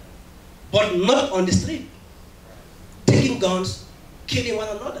 But not on the street. Taking guns, killing one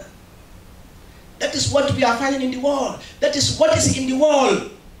another. That is what we are finding in the world. That is what is in the world.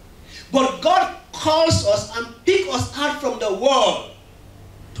 But God calls us and picks us out from the world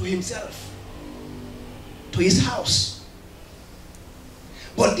to himself, to his house.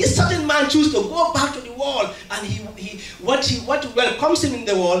 But this certain man chose to go back to the world, and what welcomes him in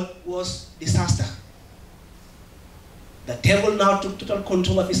the world was disaster. The devil now took total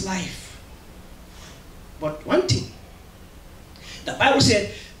control of his life. But one thing, the Bible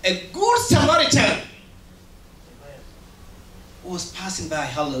said, a good Samaritan was passing by,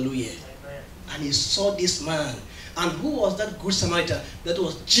 hallelujah. And he saw this man. And who was that good Samaritan? That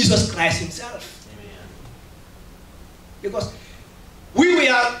was Jesus Christ himself. Because we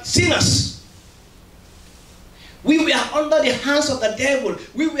were sinners. We were under the hands of the devil.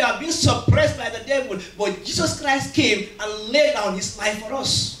 We were being suppressed by the devil. But Jesus Christ came and laid down his life for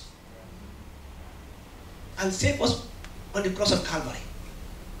us. And saved us on the cross of Calvary.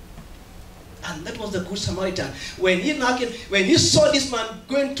 And that was the good Samaritan. When he saw this man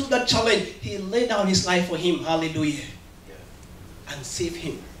going through that challenge, he laid down his life for him. Hallelujah. And saved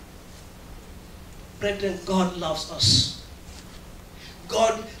him. Brethren, God loves us.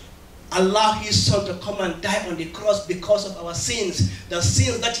 God allowed his son to come and die on the cross because of our sins. The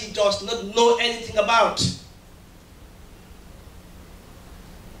sins that he does not know anything about.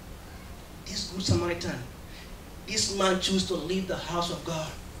 This good Samaritan, this man chose to leave the house of God.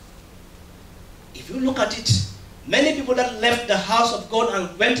 If you look at it, many people that left the house of God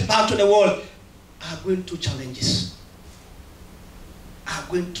and went back to the world are going through challenges, are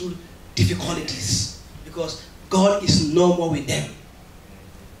going through difficulties, because God is no more with them.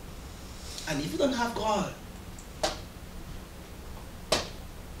 And if you don't have God,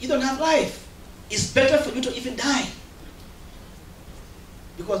 you don't have life. It's better for you to even die,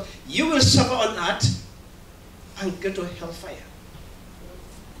 because you will suffer on earth and get to hellfire.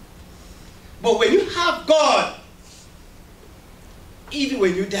 But when you have God, even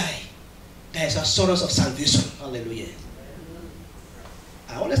when you die, there is a source of salvation. Hallelujah.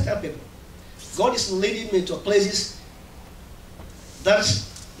 I always tell people, God is leading me to places that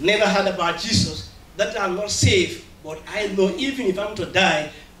never heard about Jesus, that are not saved. But I know even if I'm to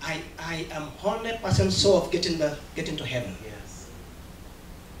die, I am 100% sure of getting to heaven. Yes.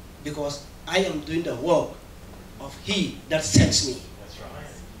 Because I am doing the work of He that sends me.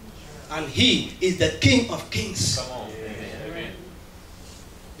 And He is the King of Kings. Come on. Amen.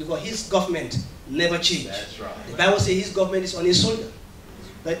 Because His government never changes. That's right. The Bible says His government is on His shoulder.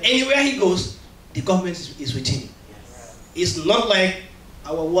 That anywhere He goes, the government is with Him. Yes. It's not like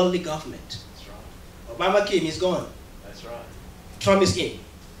our worldly government. That's right. Obama came, he's gone. That's right. Trump is in.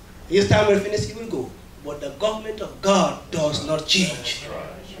 His time will finish, he will go. But the government of God does not change. That's right.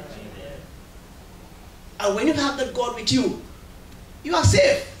 And when you have that God with you, you are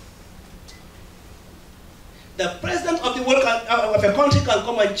safe. The president of the world of a country can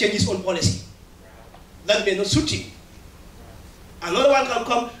come and change his own policy. That may not suit you. Another one can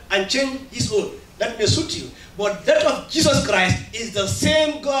come and change his own. That may suit you. But that of Jesus Christ is the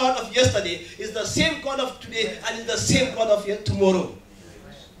same God of yesterday, is the same God of today, and is the same God of tomorrow.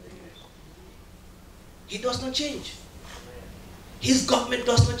 He does not change. His government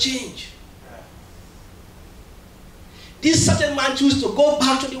does not change. This certain man chose to go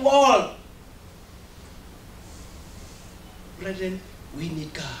back to the world. Brethren, we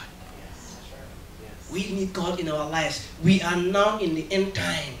need God. We need God in our lives. We are now in the end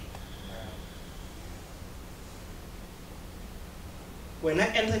time. When I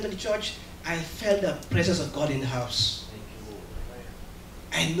entered into the church, I felt the presence of God in the house.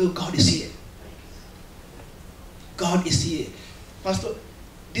 I know God is here. God is here. Pastor,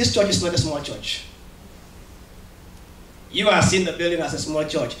 this church is not a small church. You are seeing the building as a small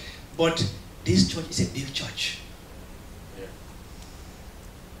church, but this church is a big church.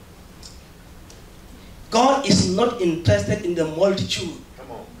 God is not interested in the multitude,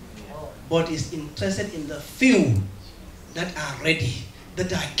 but is interested in the few that are ready,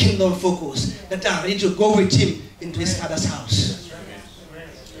 that are kingdom focused, that are ready to go with Him into His Father's house.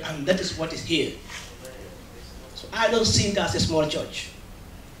 And that is what is here. So I don't see it as a small church.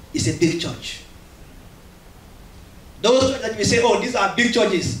 It's a big church. Those that we say, oh, these are big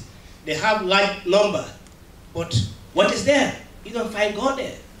churches, they have large number. But what is there? You don't find God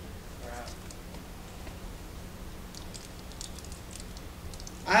there.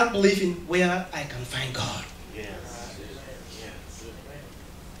 I believe in where I can find God. Yes. Yes.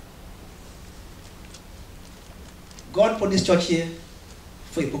 God put this church here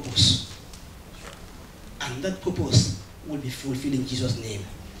for a purpose. And that purpose will be fulfilled in Jesus' name.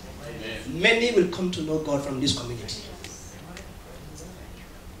 Amen. Many will come to know God from this community.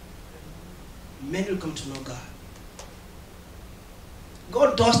 Many will come to know God.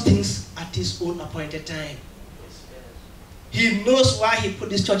 God does things at His own appointed time. He knows why He put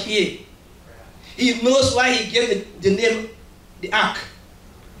this church here. He knows why He gave the name, the Ark.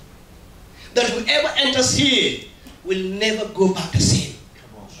 That whoever enters here will never go back the same.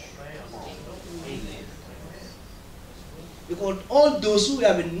 Because all those who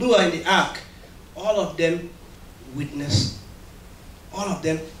have been Noah in the ark, all of them witness, all of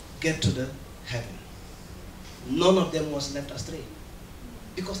them get to the heaven. None of them was left astray.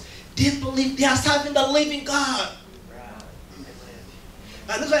 Because they believe they are serving the living God.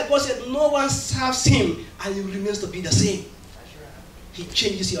 And that's why God said, no one serves him and he remains to be the same. He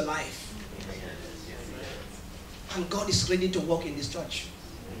changes your life. And God is ready to work in this church.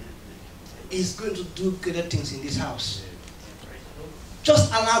 He's going to do greater things in this house.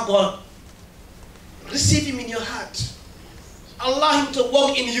 Just allow God. Receive him in your heart. Allow him to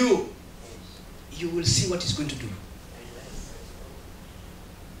work in you. You will see what he's going to do.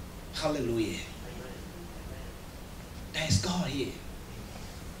 Hallelujah. There is God here.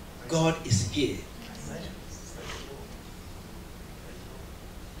 God is here.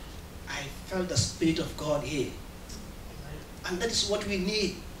 I felt the Spirit of God here. And that is what we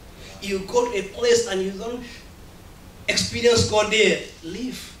need. You go to a place and you don't experience God there.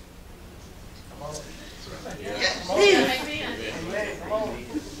 Leave. Yes, leave.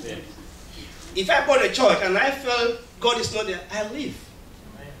 If I go to church and I feel God is not there, I leave.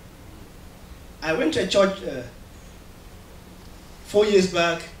 I went to a church 4 years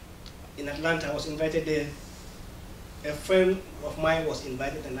back in Atlanta. I was invited there. A friend of mine was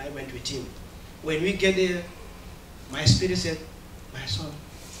invited and I went with him. When we get there, my spirit said, my son,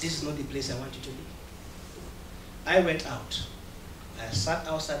 this is not the place I want you to be. I went out. I sat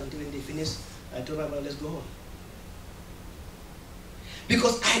outside until they finished. I told my brother, let's go home.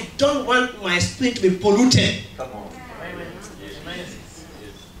 Because I don't want my spirit to be polluted. Come on. Amen.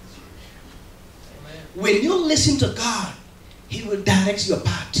 When you listen to God, he will direct your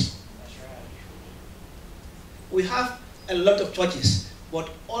path. That's right. We have a lot of churches, but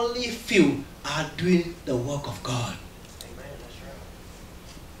only few are doing the work of God. Amen. That's right.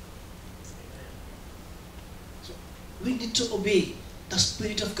 Amen. So we need to obey the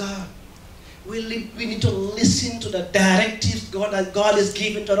Spirit of God. We need to listen to the directives that God is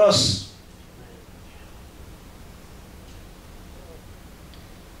giving to us.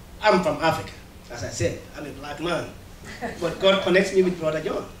 I'm from Africa. As I said, I'm a black man. But God connects me with Brother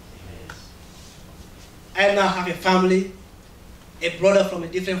John. I now have a family, a brother from a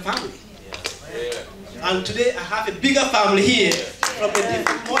different family. And today I have a bigger family here from a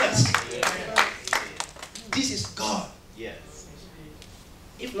different mothers. This is God.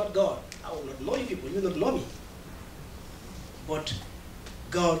 If not God, I will not know you people. You will not know me. But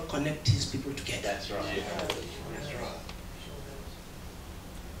God connects his people together. That's right. That's right.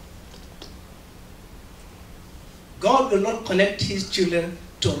 God will not connect his children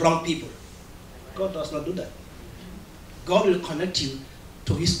to wrong people. God does not do that. God will connect you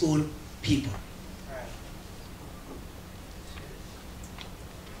to his own people.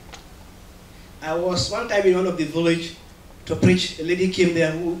 I was one time in one of the village to preach. A lady came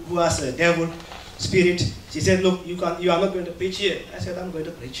there who has a devil spirit. She said, look, you are not going to preach here. I said, I'm going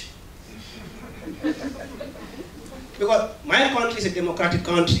to preach. Because my country is a democratic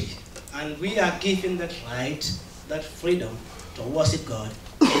country, and we are given that right, that freedom to worship God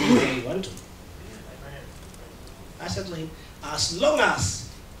anywhere we want to. I said to him, as long as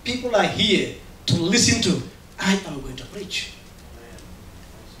people are here to listen to, I am going to preach.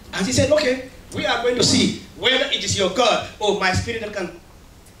 And he said, okay, we are going to see whether it is your God or my spirit that can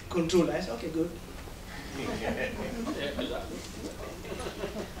control. I said, okay, good.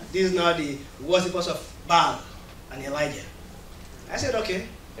 This is now the worshippers of Baal and Elijah. I said, okay.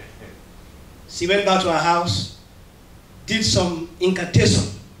 She went back to her house, did some incantation,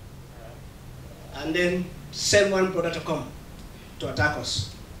 and then sent one brother to come to attack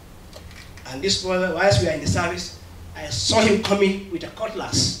us. And this brother, whilst we were in the service, I saw him coming with a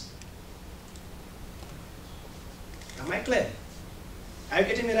cutlass. Am I clear? Are you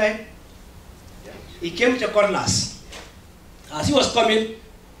getting me right? Yeah. He came with a cutlass. As he was coming,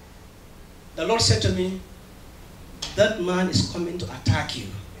 the Lord said to me, that man is coming to attack you,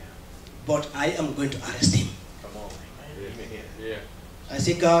 but I am going to arrest him. Come on. Yeah. I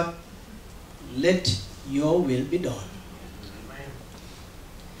said, God, let your will be done.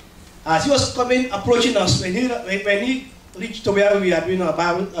 As he was coming, approaching us, when he reached to where we are doing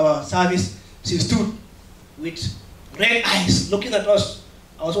our service, she stood with red eyes looking at us.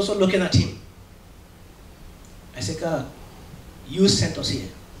 I was also looking at him. I said, God, you sent us here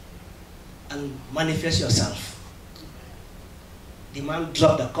and manifest yourself. The man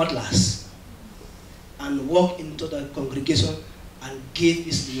dropped the cutlass and walked into the congregation and gave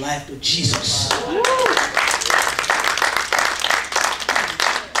his life to Jesus.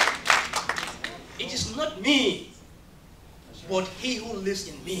 It is not me, but he who lives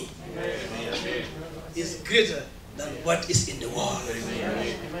in me is greater than what is in the world.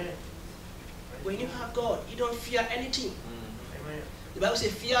 When you have God, you don't fear anything. The Bible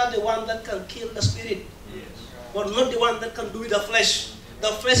says, fear the one that can kill the spirit, but not the one that can do with the flesh. The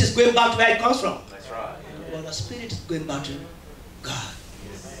flesh is going back to where it comes from. That's right. But the spirit is going back to God.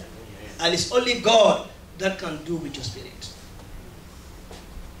 And it's only God that can do with your spirit.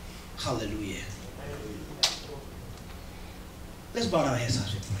 Hallelujah. Let's bow our heads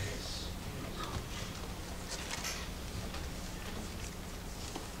as we pray.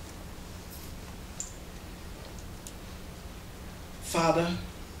 Father,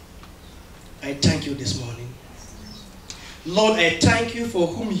 I thank you this morning. Lord, I thank you for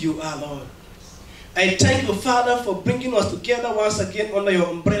whom you are, Lord. I thank you, Father, for bringing us together once again under your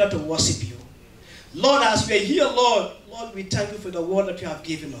umbrella to worship you. Lord, as we are here, Lord, we thank you for the word that you have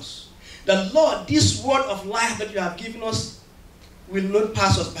given us. That, Lord, this word of life that you have given us will not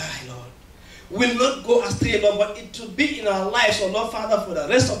pass us by, Lord. Will not go astray, Lord, but it will be in our lives, oh Lord, Father, for the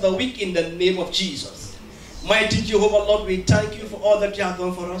rest of the week in the name of Jesus. Mighty Jehovah, Lord, we thank you for all that you have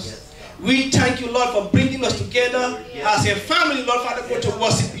done for us. We thank you, Lord, for bringing us together as a family, Lord, Father, God, to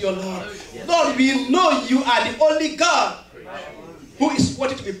worship you, Lord. Lord, we know you are the only God who is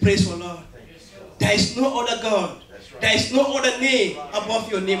worthy to be praised, oh Lord. There is no other God. There is no other name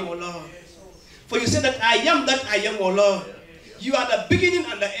above your name, oh Lord. For you said that I am, oh Lord. You are the beginning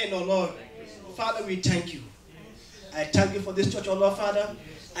and the end, oh Lord. Father, we thank you. I thank you for this church, oh Lord, Father.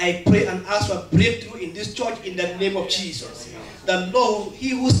 I pray and ask for a breakthrough in this church in the name of Jesus. The Lord, he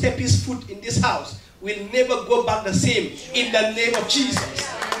who steps his foot in this house will never go back the same in the name of Jesus.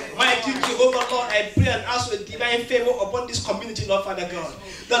 Mighty Jehovah, Lord, I pray and ask for divine favor upon this community, Lord Father God.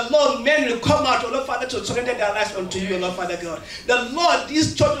 The Lord, men will come out, oh Lord Father, to surrender their lives unto you, Lord Father God. The Lord,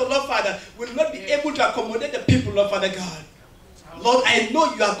 this church, oh Lord Father, will not be able to accommodate the people, Lord Father God. Lord, I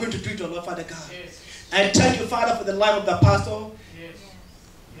know you are going to do it, oh Lord Father God. I thank you, Father, for the life of the pastor,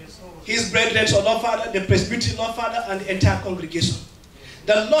 his brethren, oh Lord Father, the presbytery, Lord Father, and the entire congregation.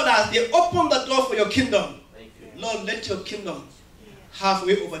 The Lord, as they open the door for your kingdom, Lord, let your kingdom have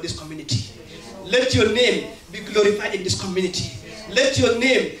way over this community. Let your name be glorified in this community. Let your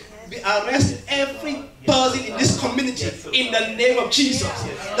name be arrested every person in this community in the name of Jesus.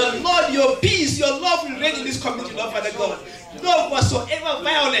 The Lord, your peace, your love will reign in this community, Lord Father God. Lord, whatsoever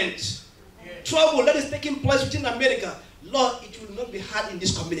violent trouble that is taking place within America, Lord, it will not be had in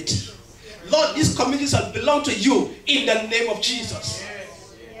this community. Lord, this community shall belong to you in the name of Jesus.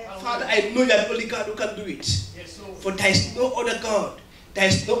 Father, I know you are the only God who can do it. For there is no other God. There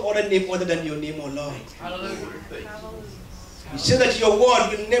is no other name other than your name, O Lord. Hallelujah. You say that your word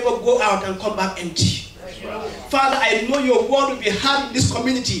will never go out and come back empty. Father, I know your word will be heard in this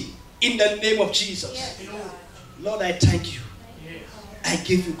community in the name of Jesus. Lord, I thank you. I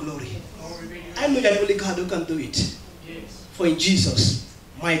give you glory. I know you are the only God who can do it. For in Jesus'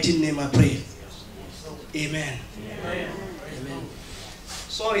 mighty name I pray. Amen. Amen.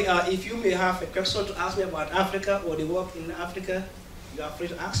 Sorry, if you may have a question to ask me about Africa or the work in Africa, you are free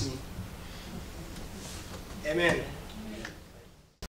to ask me. Amen.